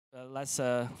let's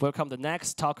welcome the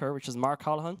next talker, which is Mark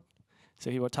Callaghan. So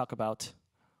he will talk about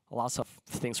lots of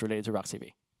things related to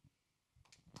RocksDB.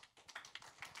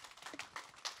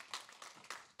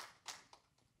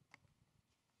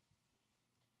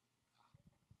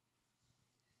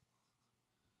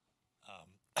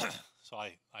 So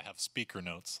I have speaker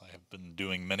notes. I have been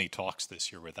doing many talks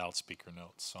this year without speaker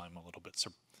notes, so I'm a little bit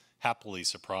happily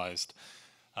surprised.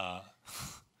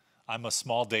 I'm a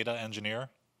small data engineer.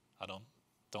 I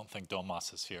don't think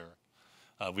Domas is here.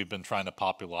 We've been trying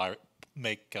to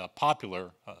make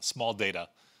popular small data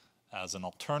as an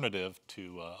alternative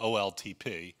to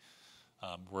OLTP.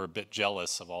 We're a bit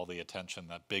jealous of all the attention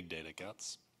that big data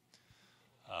gets.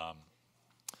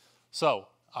 So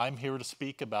I'm here to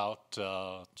speak about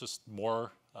just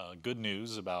more good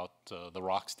news about the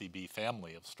RocksDB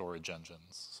family of storage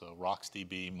engines. So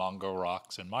RocksDB,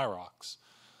 MongoRocks, and MyRocks.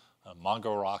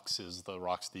 MongoRocks is the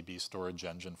RocksDB storage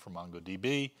engine for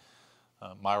MongoDB.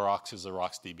 MyRocks is the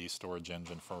RocksDB storage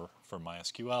engine for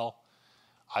MySQL.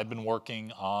 I've been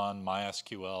working on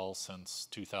MySQL since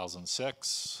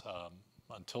 2006.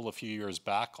 Until a few years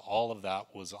back, all of that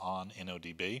was on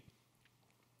InnoDB.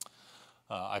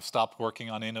 I've stopped working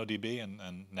on InnoDB,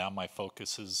 and now my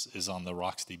focus is on the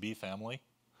RocksDB family.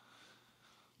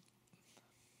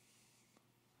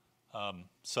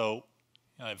 So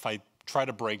if I try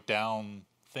to break down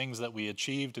things that we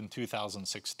achieved in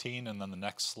 2016, and then the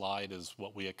next slide is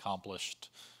what we accomplished,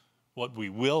 what we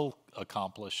will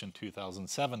accomplish in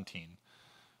 2017.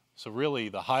 So really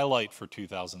the highlight for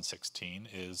 2016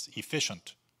 is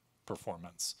efficient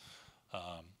performance.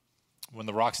 When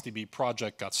the RocksDB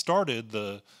project got started,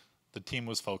 the team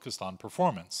was focused on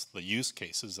performance. The use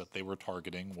cases that they were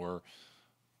targeting were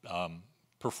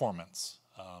performance.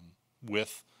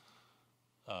 With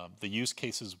the use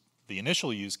cases, the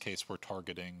initial use case we're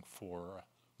targeting for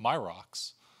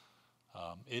MyRocks,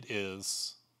 it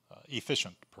is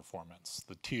efficient performance.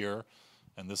 The tier,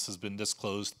 and this has been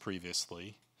disclosed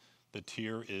previously, the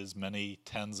tier is many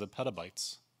tens of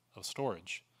petabytes of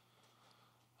storage.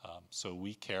 So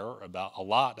we care a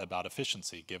lot about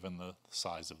efficiency given the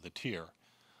size of the tier.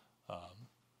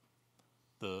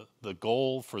 The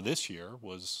goal for this year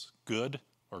was good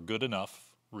or good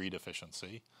enough read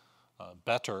efficiency,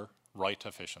 better write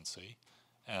efficiency,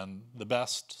 and the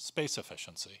best space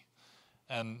efficiency.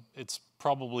 And it's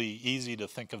probably easy to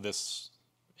think of this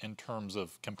in terms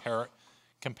of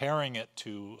comparing it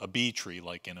to a B tree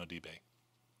like InnoDB.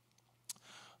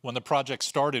 When the project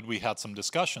started, we had some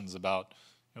discussions about,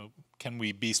 can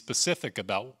we be specific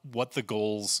about what the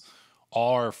goals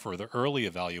are for the early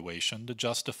evaluation to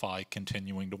justify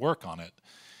continuing to work on it?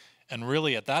 And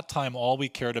really at that time, all we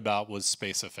cared about was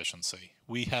space efficiency.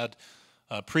 We had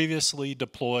previously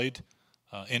deployed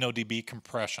InnoDB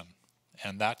compression,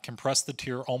 and that compressed the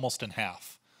tier almost in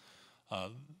half.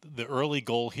 The early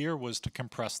goal here was to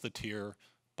compress the tier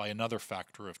by another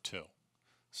factor of 2.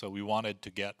 So we wanted to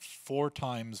get 4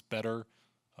 times better.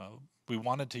 We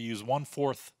wanted to use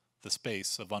 1/4 the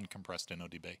space of uncompressed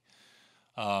InnoDB.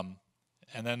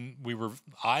 And then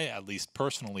I at least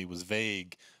personally was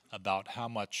vague about how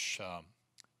much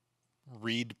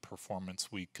read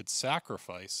performance we could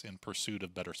sacrifice in pursuit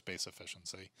of better space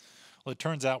efficiency. Well, it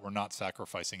turns out we're not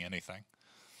sacrificing anything.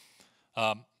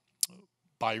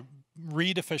 By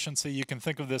read efficiency, you can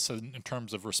think of this in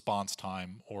terms of response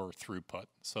time or throughput.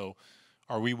 So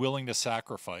are we willing to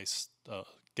sacrifice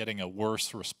getting a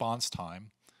worse response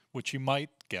time, which you might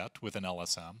get with an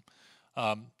LSM,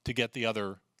 to get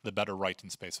the better write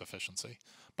and space efficiency?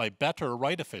 By better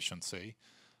write efficiency,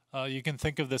 you can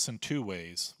think of this in 2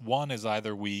 ways. One is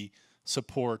either we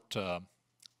support,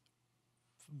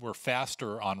 we're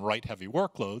faster on write-heavy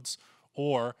workloads,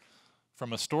 or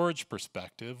from a storage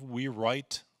perspective, we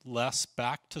write less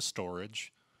back to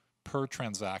storage per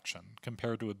transaction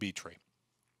compared to a B tree.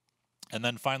 And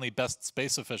then finally, best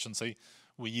space efficiency,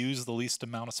 we use the least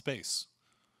amount of space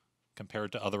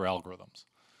compared to other algorithms.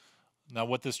 Now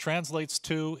what this translates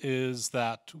to is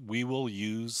that we will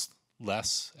use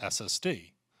less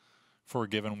SSD for a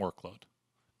given workload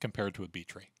compared to a B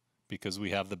tree because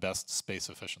we have the best space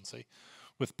efficiency.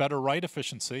 With better write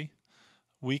efficiency,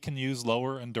 we can use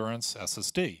lower endurance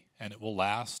SSD, and it will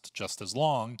last just as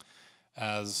long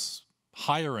as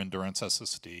higher endurance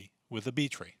SSD with a B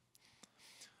tree.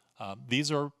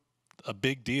 These are a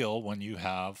big deal when you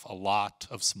have a lot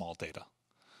of small data.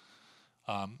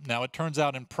 Now it turns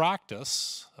out in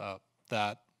practice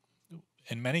that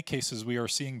in many cases we are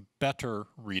seeing better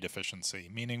read efficiency,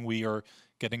 meaning we are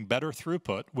getting better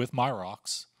throughput with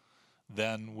MyRocks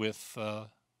than with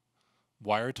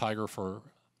WireTiger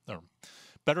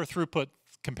better throughput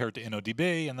compared to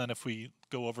InnoDB, and then if we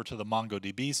go over to the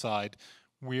MongoDB side,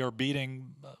 we are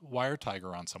beating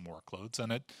WireTiger on some workloads,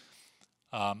 and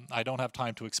I don't have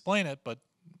time to explain it, but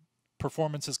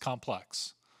performance is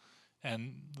complex.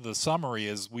 And the summary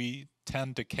is we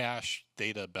tend to cache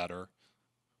data better.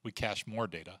 We cache more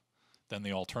data than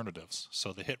the alternatives.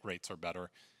 So the hit rates are better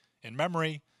in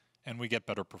memory, and we get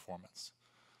better performance.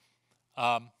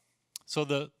 So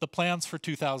the plans for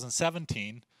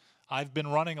 2017, I've been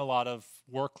running a lot of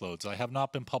workloads. I have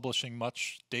not been publishing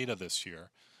much data this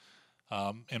year.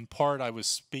 In part, I was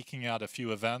speaking at a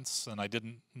few events, and I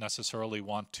didn't necessarily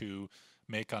want to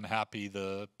make unhappy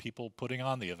the people putting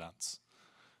on the events.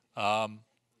 I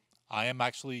am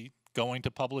actually going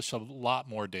to publish a lot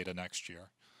more data next year.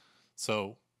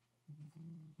 So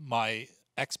my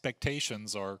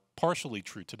expectations are partially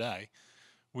true today.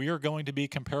 We are going to be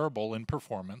comparable in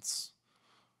performance.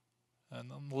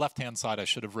 And on the left-hand side, I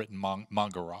should have written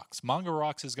MongoRocks.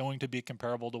 MongoRocks is going to be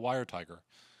comparable to WireTiger.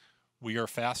 We are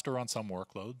faster on some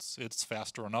workloads. It's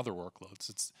faster on other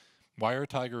workloads.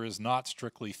 WireTiger is not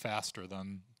strictly faster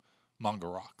than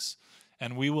MongoRocks.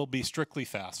 And we will be strictly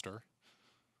faster,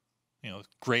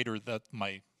 greater, that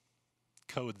my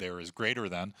code there is greater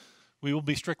than. We will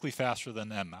be strictly faster than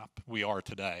mmap. We are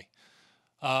today.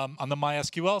 On the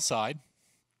MySQL side,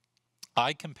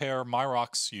 I compare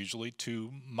MyRocks usually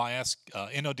to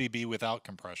InnoDB without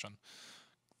compression.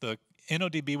 The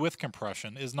InnoDB with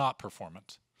compression is not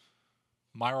performant.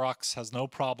 MyRocks has no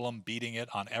problem beating it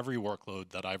on every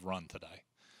workload that I've run today.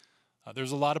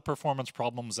 There's a lot of performance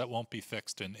problems that won't be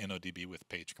fixed in InnoDB with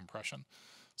page compression.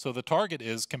 So the target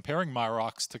is comparing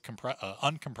MyRocks to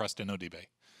uncompressed InnoDB.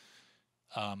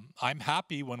 I'm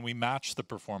happy when we match the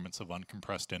performance of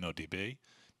uncompressed InnoDB,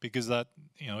 because that,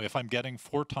 if I'm getting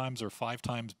 4 times or 5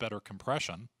 times better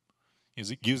compression,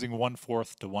 using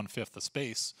 1/4 to 1/5 the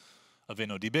space of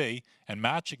InnoDB and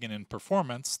matching it in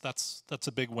performance, that's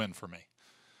a big win for me.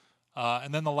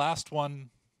 And then the last one,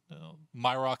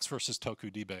 MyRocks versus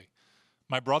TokuDB.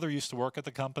 My brother used to work at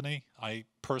the company. I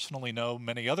personally know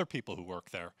many other people who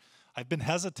work there. I've been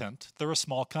hesitant. They're a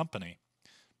small company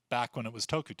back when it was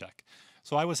Tokutech.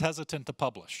 So I was hesitant to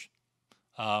publish.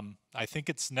 I think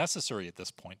it's necessary at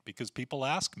this point because people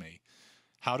ask me,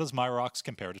 how does MyRocks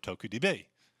compare to TokuDB?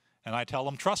 And I tell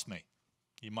them, trust me.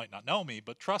 You might not know me,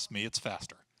 but trust me, it's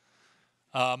faster.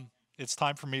 It's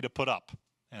time for me to put up.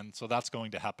 And so that's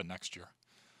going to happen next year.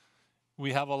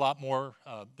 We have a lot more,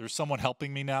 there's someone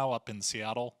helping me now up in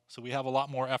Seattle. So we have a lot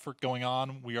more effort going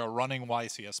on. We are running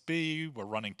YCSB, we're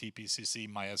running TPCC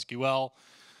MySQL.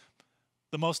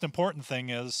 The most important thing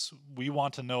is we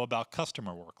want to know about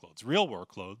customer workloads, real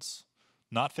workloads,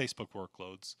 not Facebook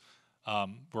workloads.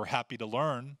 We're happy to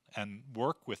learn and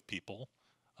work with people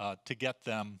to get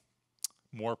them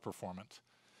more performant.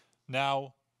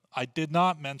 Now, I did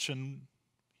not mention,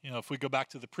 if we go back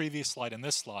to the previous slide and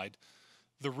this slide,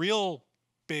 the real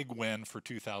big win for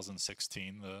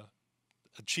 2016, the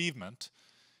achievement,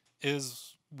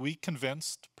 is we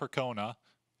convinced Percona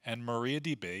and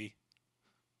MariaDB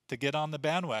to get on the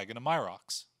bandwagon of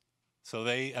MyRocks. So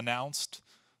they announced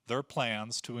their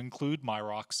plans to include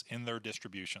MyRocks in their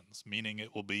distributions, meaning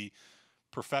it will be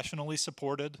professionally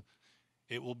supported,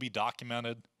 it will be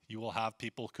documented, you will have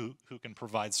people who can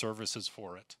provide services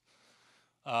for it.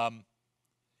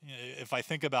 If I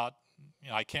think about,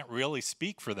 I can't really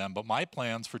speak for them, but my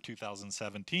plans for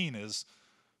 2017 is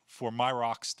for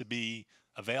MyRocks to be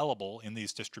available in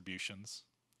these distributions,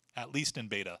 at least in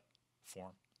beta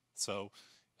form. So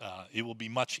it will be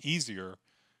much easier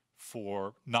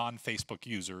for non-Facebook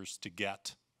users to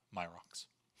get MyRocks.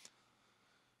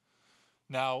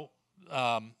 Now,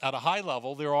 at a high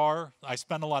level, I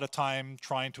spend a lot of time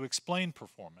trying to explain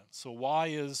performance. So why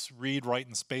is read, write,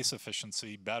 and space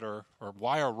efficiency better, or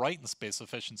why are write and space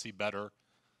efficiency better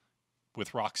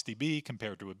with RocksDB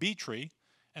compared to a B tree?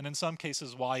 And in some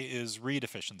cases, why is read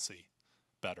efficiency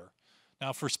better?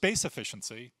 Now, for space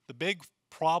efficiency, the big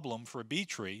problem for a B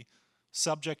tree,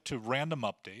 subject to random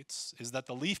updates, is that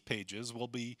the leaf pages will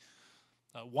be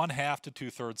 1/2 to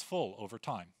 2/3 full over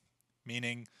time,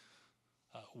 meaning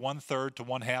 1/3 to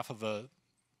 1/2 of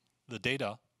the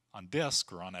data on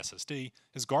disk or on SSD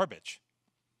is garbage.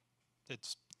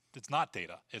 It's not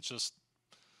data. It's just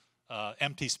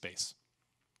empty space.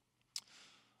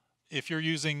 If you're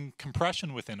using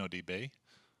compression with InnoDB,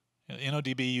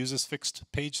 InnoDB uses fixed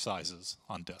page sizes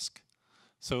on disk.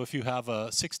 So if you have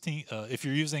if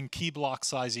you're using key block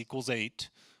size equals 8,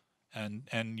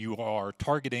 and you are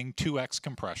targeting 2x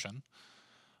compression,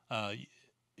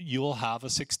 you'll have a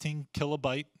 16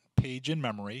 kilobyte page in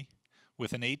memory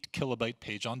with an 8 kilobyte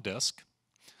page on disk.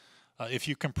 If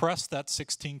you compress that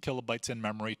 16 kilobytes in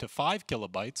memory to 5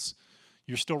 kilobytes,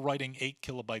 you're still writing 8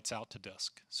 kilobytes out to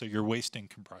disk, so you're wasting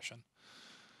compression.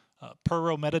 Per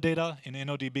row metadata in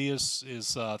InnoDB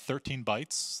is 13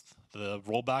 bytes, the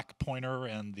rollback pointer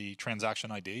and the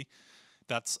transaction ID.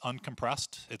 That's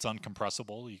uncompressed. It's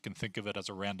uncompressible. You can think of it as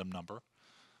a random number.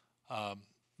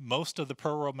 Most of the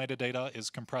per row metadata is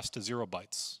compressed to 0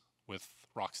 bytes with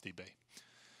RocksDB.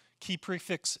 Key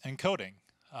prefix encoding.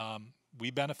 We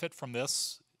benefit from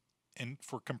this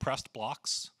for compressed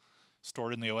blocks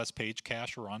stored in the OS page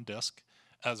cache or on disk,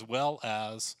 as well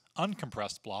as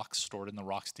uncompressed blocks stored in the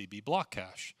RocksDB block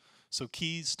cache. So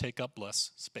keys take up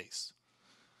less space.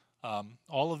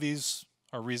 All of these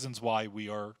are reasons why we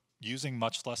are using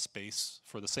much less space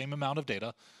for the same amount of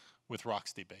data with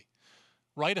RocksDB.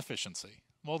 Write efficiency.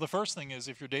 Well, the first thing is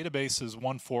if your database is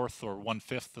 1/4 or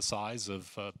 1/5 the size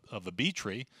of a B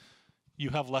tree,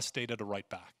 you have less data to write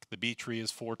back. The B tree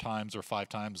is 4 times or 5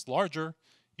 times larger,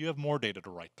 you have more data to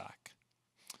write back.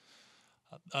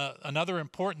 Another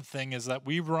important thing is that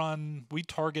we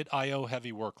target I/O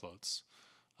heavy workloads.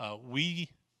 We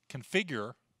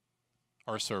configure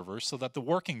our servers so that the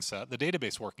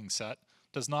database working set,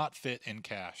 does not fit in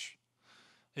cache.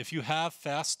 If you have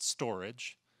fast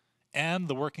storage and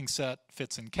the working set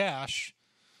fits in cache,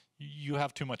 you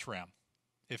have too much RAM.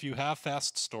 If you have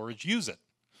fast storage, use it,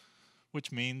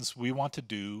 which means we want to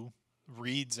do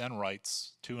reads and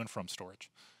writes to and from storage.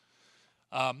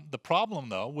 The problem,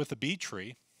 though, with a B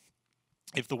tree,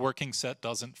 if the working set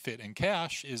doesn't fit in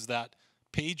cache, is that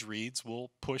page reads will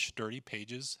push dirty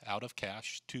pages out of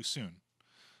cache too soon.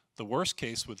 The worst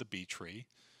case with a B tree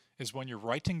is when you're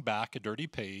writing back a dirty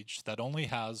page that only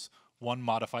has one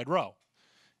modified row.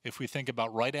 If we think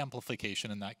about write amplification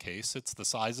in that case, it's the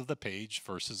size of the page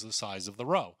versus the size of the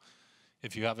row.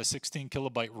 If you have a 16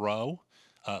 kilobyte row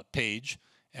page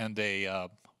and a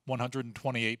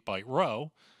 128 byte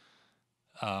row,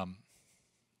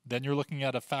 then you're looking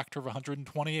at a factor of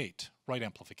 128 write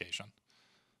amplification.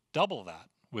 Double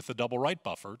that with the double write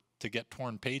buffer to get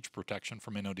torn page protection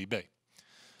from InnoDB.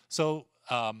 So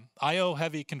I/O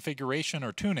heavy configuration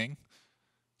or tuning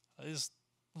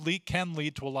can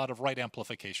lead to a lot of write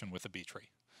amplification with a B tree.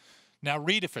 Now,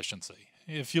 read efficiency.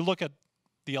 If you look at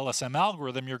the LSM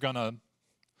algorithm, you're going to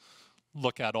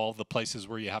look at all the places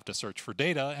where you have to search for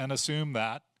data and assume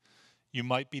that you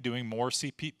might be doing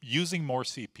using more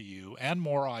CPU and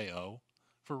more I/O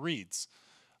for reads.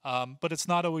 But it's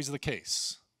not always the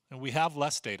case. And we have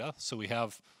less data, so we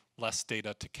have less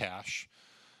data to cache.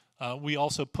 We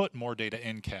also put more data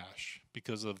in cache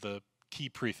because of the key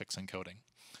prefix encoding.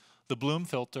 The Bloom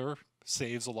filter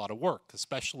saves a lot of work,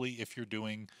 especially if you're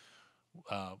doing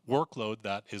workload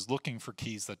that is looking for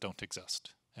keys that don't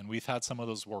exist. And we've had some of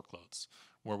those workloads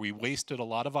where we wasted a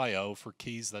lot of I/O for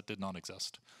keys that did not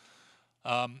exist.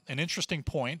 An interesting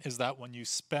point is that when you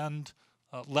spend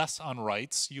less on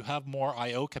writes, you have more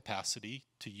I/O capacity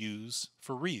to use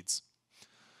for reads.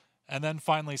 And then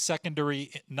finally,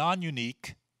 secondary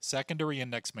non-unique secondary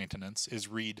index maintenance is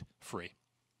read free.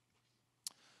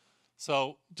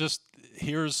 So just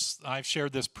I've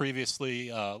shared this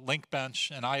previously, link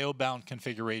bench and I/O bound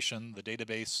configuration. The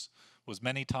database was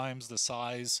many times the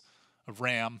size of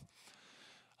RAM.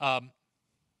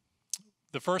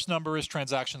 The first number is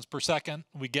transactions per second.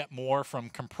 We get more from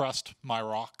compressed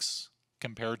MyRocks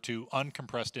compared to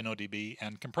uncompressed InnoDB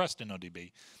and compressed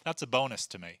InnoDB. That's a bonus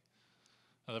to me.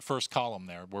 The first column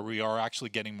there, where we are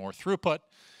actually getting more throughput.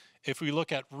 If we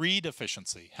look at read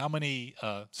efficiency, how many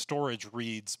storage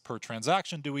reads per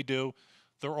transaction do we do?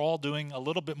 They're all doing a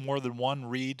little bit more than one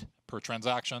read per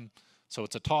transaction, so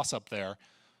it's a toss-up there.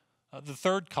 The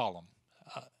third column,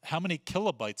 how many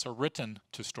kilobytes are written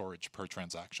to storage per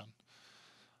transaction?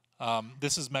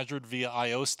 This is measured via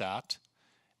IOstat,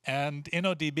 and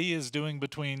InnoDB is doing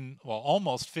between, well,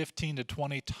 almost 15 to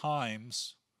 20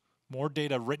 times more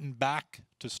data written back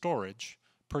to storage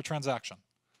per transaction.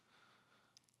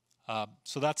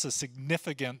 So that's a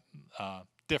significant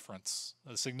difference,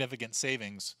 a significant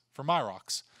savings for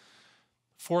MyRocks.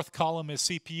 Fourth column is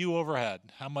CPU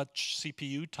overhead. How much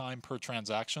CPU time per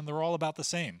transaction? They're all about the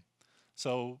same.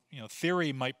 So,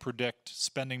 theory might predict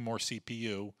spending more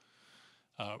CPU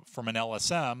from an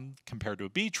LSM compared to a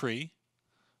B tree,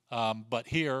 but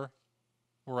here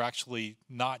we're actually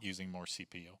not using more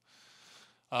CPU.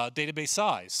 Database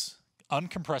size.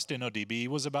 Uncompressed InnoDB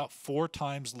was about 4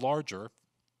 times larger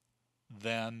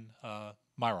than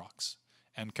MyRocks,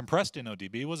 and compressed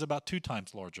InnoDB was about 2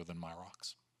 times larger than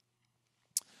MyRocks.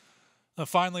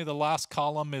 Finally, the last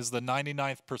column is the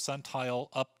 99th percentile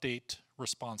update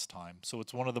response time. So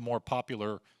it's one of the more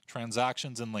popular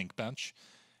transactions in Linkbench,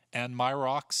 and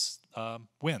MyRocks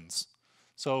wins.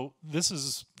 So this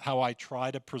is how I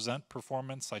try to present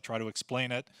performance. I try to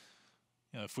explain it.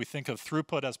 You know, if we think of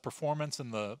throughput as performance in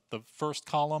the first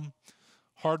column,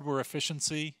 hardware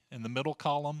efficiency in the middle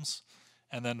columns,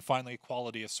 and then finally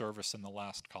quality of service in the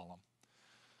last column.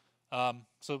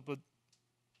 But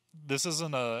this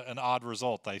isn't an odd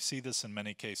result. I see this in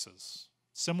many cases.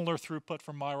 Similar throughput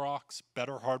from MyRocks,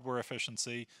 better hardware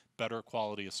efficiency, better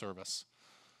quality of service.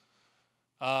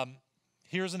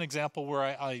 Here's an example where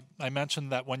I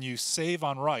mentioned that when you save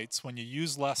on writes, when you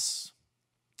use less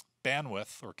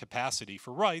bandwidth or capacity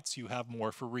for writes, you have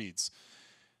more for reads.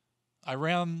 I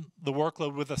ran the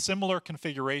workload with a similar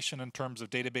configuration in terms of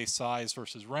database size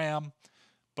versus RAM,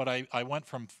 but I went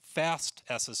from fast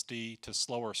SSD to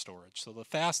slower storage. So the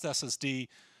fast SSD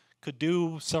could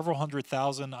do several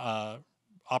 100,000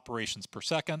 operations per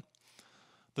second.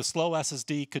 The slow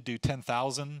SSD could do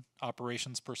 10,000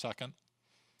 operations per second.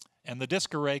 And the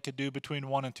disk array could do between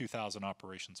 1 and 2,000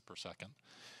 operations per second.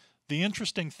 The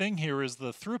interesting thing here is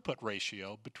the throughput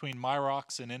ratio between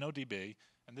MyRocks and InnoDB,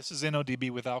 and this is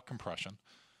InnoDB without compression.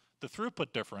 The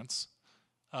throughput difference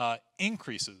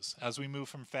increases as we move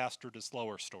from faster to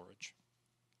slower storage.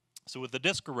 So with the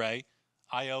disk array,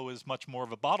 I/O is much more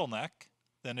of a bottleneck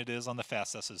than it is on the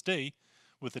fast SSD.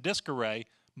 With the disk array,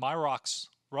 MyRocks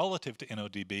relative to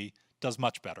InnoDB does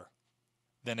much better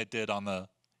than it did on the,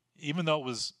 even though it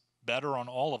was better on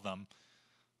all of them,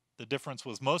 the difference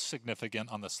was most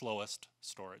significant on the slowest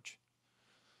storage.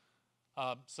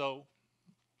 So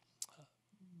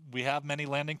we have many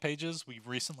landing pages. We've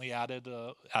recently added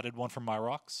one from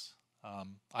MyRocks.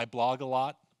 I blog a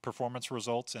lot, performance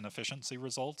results and efficiency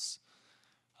results.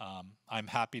 I'm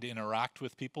happy to interact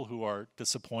with people who are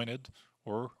disappointed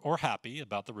or happy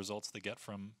about the results they get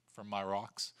from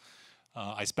MyRocks.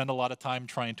 I spend a lot of time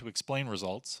trying to explain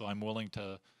results, so I'm willing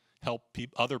to help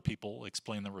other people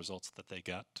explain the results that they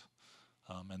get.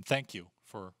 And thank you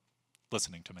for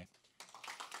listening to me.